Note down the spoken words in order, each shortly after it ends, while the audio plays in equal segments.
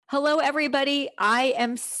Hello, everybody. I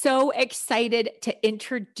am so excited to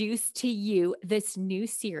introduce to you this new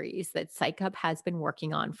series that Psych Hub has been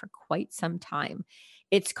working on for quite some time.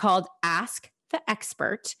 It's called Ask the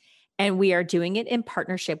Expert, and we are doing it in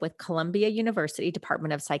partnership with Columbia University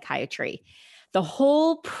Department of Psychiatry. The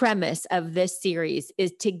whole premise of this series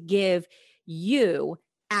is to give you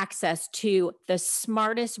access to the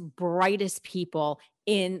smartest, brightest people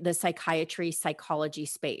in the psychiatry, psychology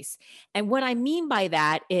space. And what I mean by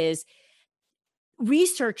that is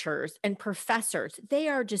researchers and professors, they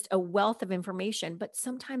are just a wealth of information, but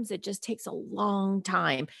sometimes it just takes a long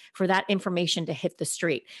time for that information to hit the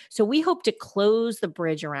street. So we hope to close the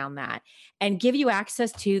bridge around that and give you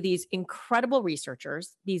access to these incredible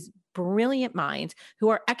researchers, these brilliant minds who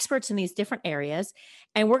are experts in these different areas.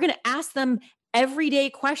 And we're going to ask them everyday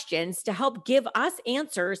questions to help give us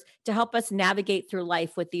answers to help us navigate through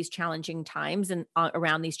life with these challenging times and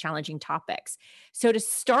around these challenging topics. So to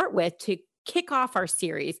start with, to kick off our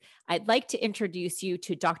series, I'd like to introduce you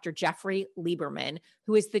to Dr. Jeffrey Lieberman,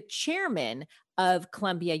 who is the chairman of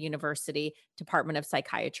Columbia University Department of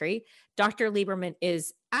Psychiatry. Dr. Lieberman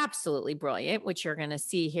is absolutely brilliant, which you're going to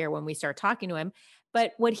see here when we start talking to him.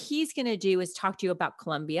 But what he's going to do is talk to you about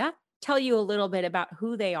Columbia, tell you a little bit about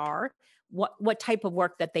who they are, what type of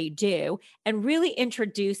work that they do, and really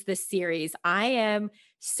introduce this series. I am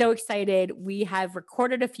so excited. We have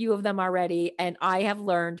recorded a few of them already, and I have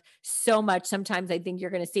learned so much. Sometimes I think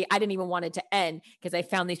you're going to see, I didn't even want it to end because I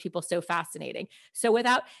found these people so fascinating. So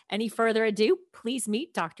without any further ado, please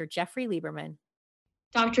meet Dr. Jeffrey Lieberman.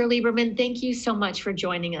 Dr. Lieberman, thank you so much for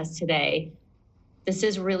joining us today. This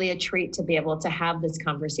is really a treat to be able to have this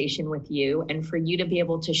conversation with you and for you to be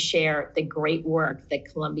able to share the great work that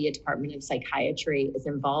Columbia Department of Psychiatry is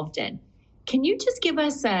involved in. Can you just give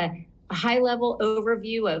us a high-level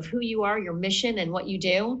overview of who you are, your mission, and what you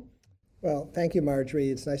do? Well, thank you, Marjorie.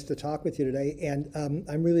 It's nice to talk with you today. And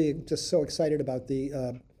I'm really just so excited about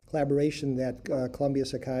the collaboration that Columbia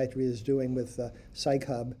Psychiatry is doing with Psych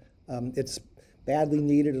Hub. It's badly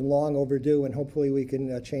needed and long overdue, and hopefully we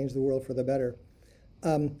can change the world for the better.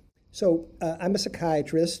 So I'm a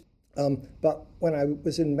psychiatrist, but when I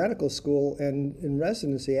was in medical school and in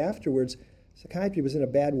residency afterwards, psychiatry was in a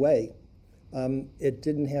bad way. It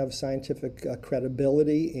didn't have scientific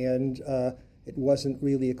credibility, and it wasn't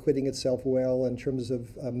really acquitting itself well in terms of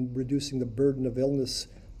reducing the burden of illness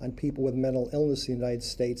on people with mental illness in the United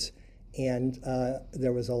States. And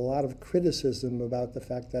there was a lot of criticism about the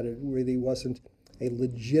fact that it really wasn't a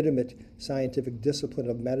legitimate scientific discipline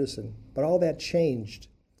of medicine. But all that changed,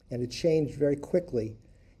 and it changed very quickly.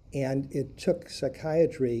 And it took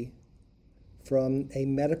psychiatry from a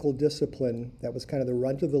medical discipline that was kind of the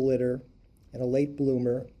runt of the litter and a late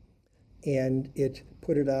bloomer, and it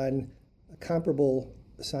put it on a comparable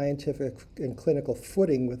scientific and clinical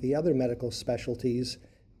footing with the other medical specialties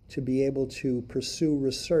to be able to pursue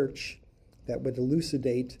research that would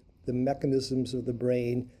elucidate the mechanisms of the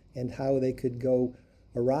brain and how they could go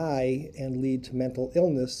awry and lead to mental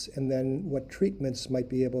illness, and then what treatments might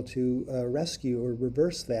be able to rescue or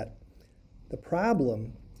reverse that. The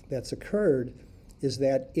problem that's occurred is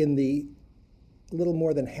that in the little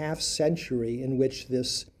more than half century in which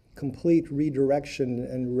this complete redirection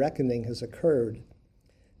and reckoning has occurred,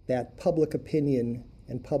 that public opinion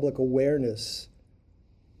and public awareness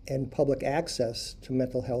and public access to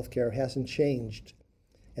mental health care hasn't changed.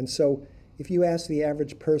 And so if you ask the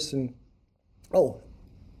average person,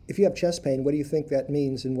 if you have chest pain, what do you think that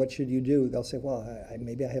means and what should you do? They'll say, well,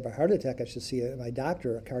 maybe I have a heart attack. I should see my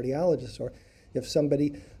doctor, a cardiologist. Or if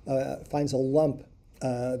somebody finds a lump,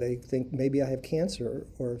 they think maybe I have cancer.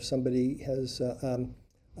 Or if somebody has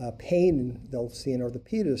pain, they'll see an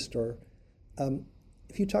orthopedist. Or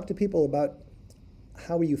if you talk to people about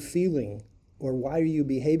how are you feeling, or why are you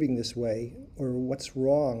behaving this way, or what's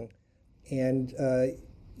wrong, and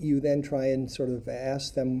you then try and sort of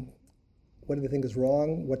ask them, what do they think is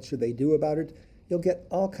wrong? What should they do about it? You'll get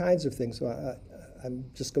all kinds of things. So I'm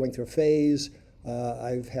just going through a phase.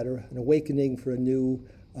 I've had an awakening for a new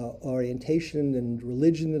orientation and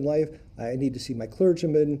religion in life. I need to see my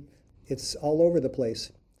clergyman. It's all over the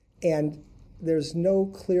place. And there's no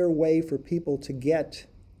clear way for people to get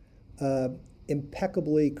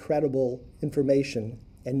impeccably credible information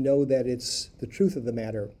and know that it's the truth of the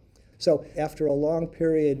matter. So after a long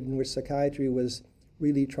period in which psychiatry was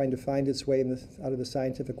really trying to find its way out of the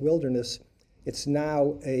scientific wilderness, it's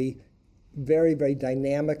now a very, very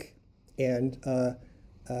dynamic and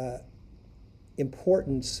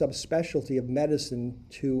important subspecialty of medicine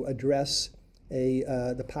to address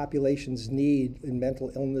the population's need in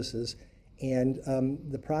mental illnesses. And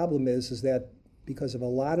the problem is that because of a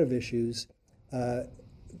lot of issues,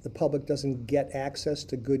 the public doesn't get access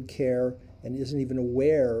to good care and isn't even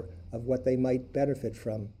aware of what they might benefit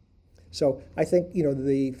from. So I think,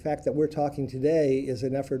 the fact that we're talking today is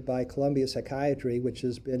an effort by Columbia Psychiatry, which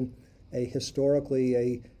has been historically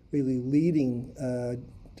a really leading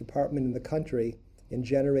department in the country in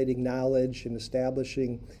generating knowledge and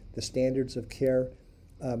establishing the standards of care,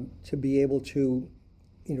 to be able to,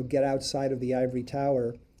 get outside of the ivory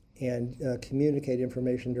tower and communicate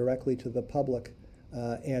information directly to the public.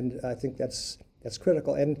 And I think that's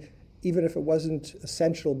critical. And even if it wasn't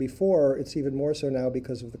essential before, it's even more so now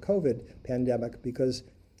because of the COVID pandemic, because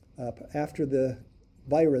after the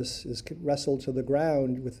virus is wrestled to the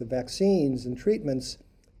ground with the vaccines and treatments,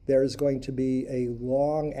 there is going to be a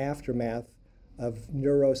long aftermath of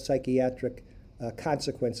neuropsychiatric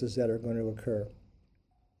consequences that are going to occur.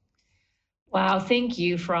 Wow, thank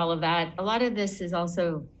you for all of that. A lot of this is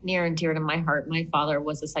also near and dear to my heart. My father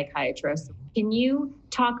was a psychiatrist. Can you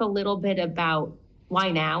talk a little bit about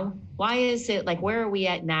why now? Why is it where are we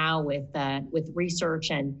at now with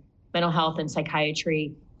research and mental health and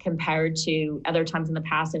psychiatry compared to other times in the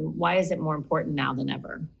past, and why is it more important now than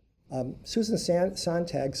ever? Susan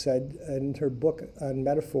Sontag said in her book on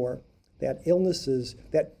metaphor that illnesses,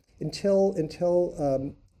 that until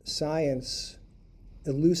science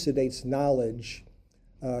elucidates knowledge,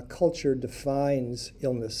 culture defines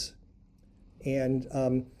illness. And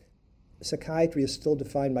psychiatry is still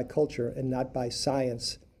defined by culture and not by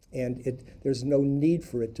science, and there's no need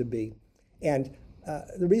for it to be. And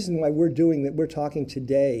the reason why we're talking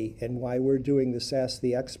today and why we're doing this Ask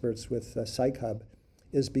the Experts with PsychHub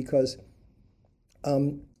is because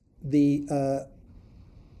the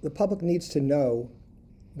public needs to know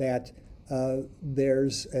that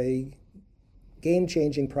there's a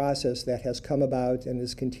game-changing process that has come about and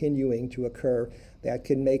is continuing to occur that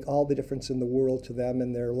can make all the difference in the world to them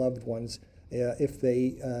and their loved ones if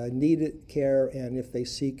they need care and if they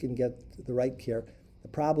seek and get the right care. The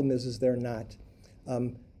problem is they're not.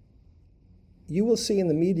 You will see in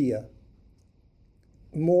the media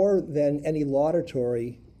more than any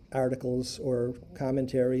laudatory articles or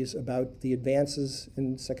commentaries about the advances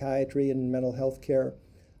in psychiatry and mental health care,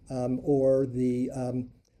 or the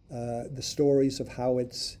stories of how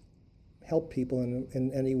it's helped people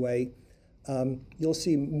in any way. You'll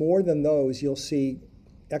see more than those. You'll see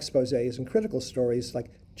exposés and critical stories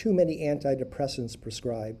like too many antidepressants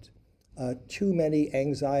prescribed, too many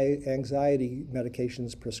anxiety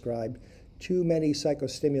medications prescribed, too many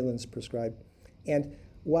psychostimulants prescribed. And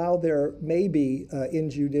while there may be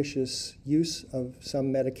injudicious use of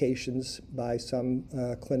some medications by some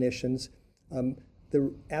clinicians,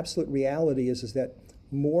 the absolute reality is that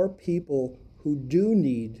more people who do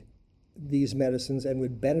need these medicines and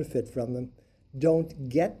would benefit from them don't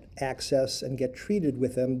get access and get treated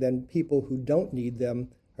with them than people who don't need them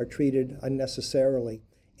are treated unnecessarily.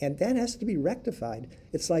 And that has to be rectified.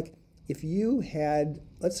 It's like if you had,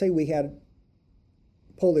 let's say we had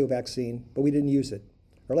polio vaccine, but we didn't use it.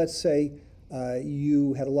 Or let's say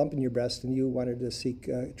you had a lump in your breast and you wanted to seek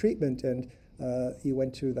treatment, and you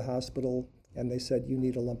went to the hospital and they said you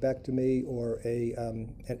need a lumpectomy or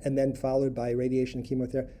and then followed by radiation and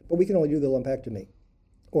chemotherapy, but we can only do the lumpectomy.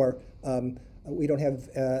 Or we don't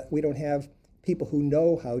have people who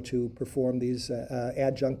know how to perform these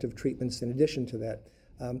adjunctive treatments in addition to that.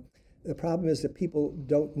 The problem is that people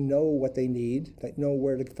don't know what they need, don't know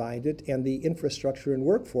where to find it, and the infrastructure and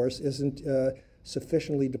workforce isn't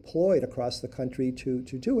sufficiently deployed across the country to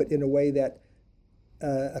do it in a way that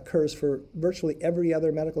occurs for virtually every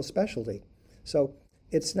other medical specialty. So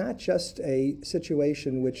it's not just a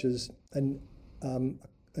situation which is an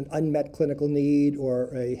unmet clinical need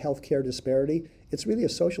or a healthcare disparity. It's really a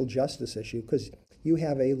social justice issue because you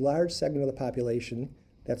have a large segment of the population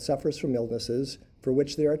that suffers from illnesses for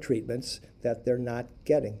which there are treatments that they're not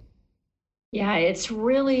getting. Yeah, it's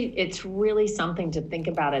really something to think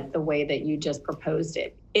about it the way that you just proposed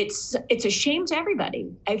it. It's a shame to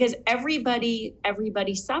everybody because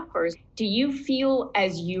everybody suffers. Do you feel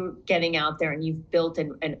as you're getting out there and you've built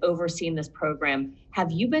and overseen this program,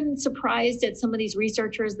 have you been surprised at some of these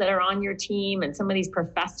researchers that are on your team and some of these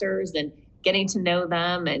professors and getting to know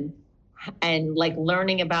them and like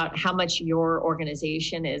learning about how much your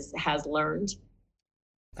organization has learned?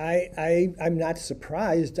 I'm not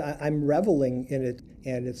surprised. I'm reveling in it,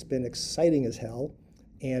 and it's been exciting as hell.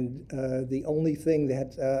 And the only thing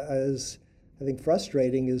that is, I think,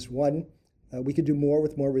 frustrating is, one, we could do more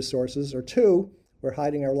with more resources, or two, we're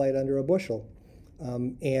hiding our light under a bushel.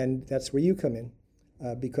 And that's where you come in,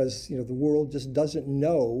 because the world just doesn't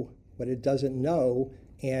know what it doesn't know,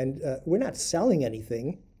 and we're not selling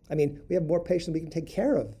anything. I mean, we have more patients we can take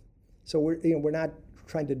care of. So we're not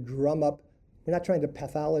trying to drum up, we're not trying to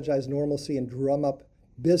pathologize normalcy and drum up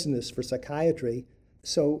business for psychiatry.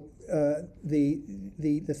 So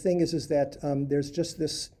the thing is that there's just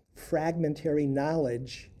this fragmentary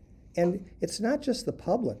knowledge, and it's not just the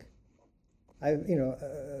public. I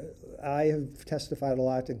have testified a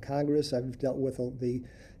lot in Congress. I've dealt with the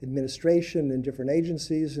administration and different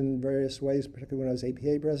agencies in various ways, particularly when I was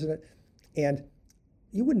APA president. And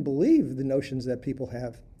you wouldn't believe the notions that people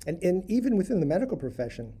have. And even within the medical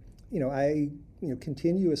profession, I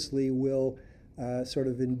continuously will sort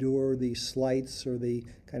of endure the slights or the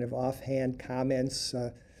kind of offhand comments,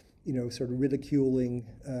 sort of ridiculing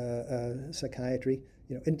psychiatry,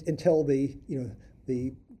 until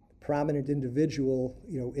the prominent individual,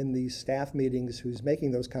 in these staff meetings who's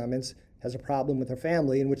making those comments has a problem with their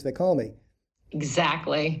family, in which they call me.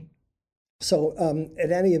 Exactly. So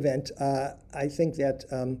at any event, I think that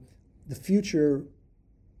the future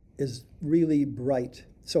is really bright.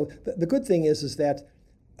 So the good thing is that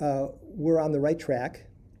we're on the right track,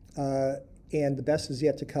 and the best is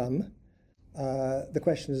yet to come. The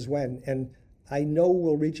question is when. And I know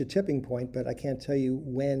we'll reach a tipping point, but I can't tell you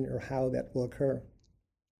when or how that will occur.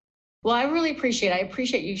 Well, I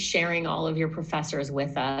appreciate you sharing all of your professors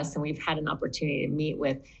with us. And we've had an opportunity to meet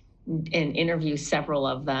with and interview several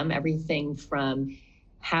of them, everything from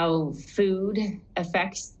how food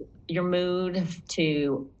affects your mood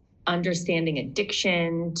to understanding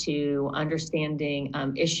addiction to understanding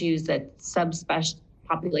issues that subspecial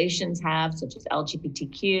populations have, such as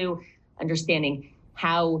LGBTQ, understanding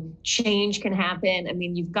how change can happen. I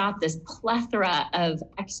mean, you've got this plethora of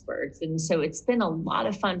experts. And so it's been a lot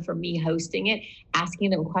of fun for me hosting it,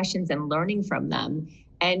 asking them questions and learning from them.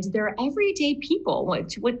 And they're everyday people.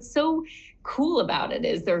 What's so cool about it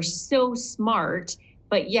is they're so smart,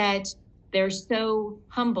 but yet they're so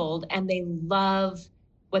humbled, and they love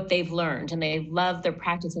what they've learned and they love their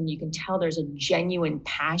practice, and you can tell there's a genuine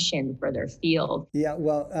passion for their field. Yeah,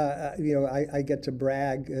 well, I get to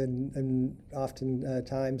brag and often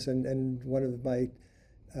times, and one of my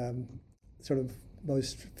sort of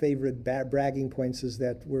most favorite bragging points is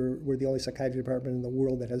that we're the only psychiatry department in the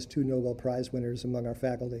world that has 2 Nobel Prize winners among our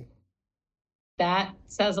faculty. That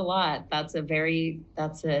says a lot. That's a very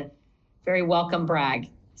welcome brag.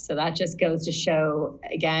 So that just goes to show,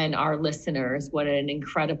 again, our listeners, what an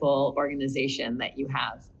incredible organization that you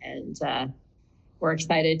have. And we're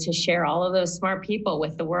excited to share all of those smart people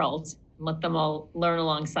with the world and let them all learn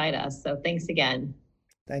alongside us. So thanks again.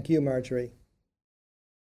 Thank you, Marjorie.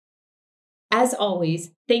 As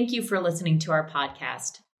always, thank you for listening to our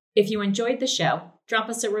podcast. If you enjoyed the show, drop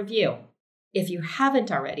us a review. If you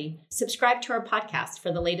haven't already, subscribe to our podcast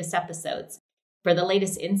for the latest episodes. For the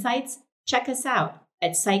latest insights, check us out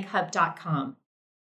at psychhub.com.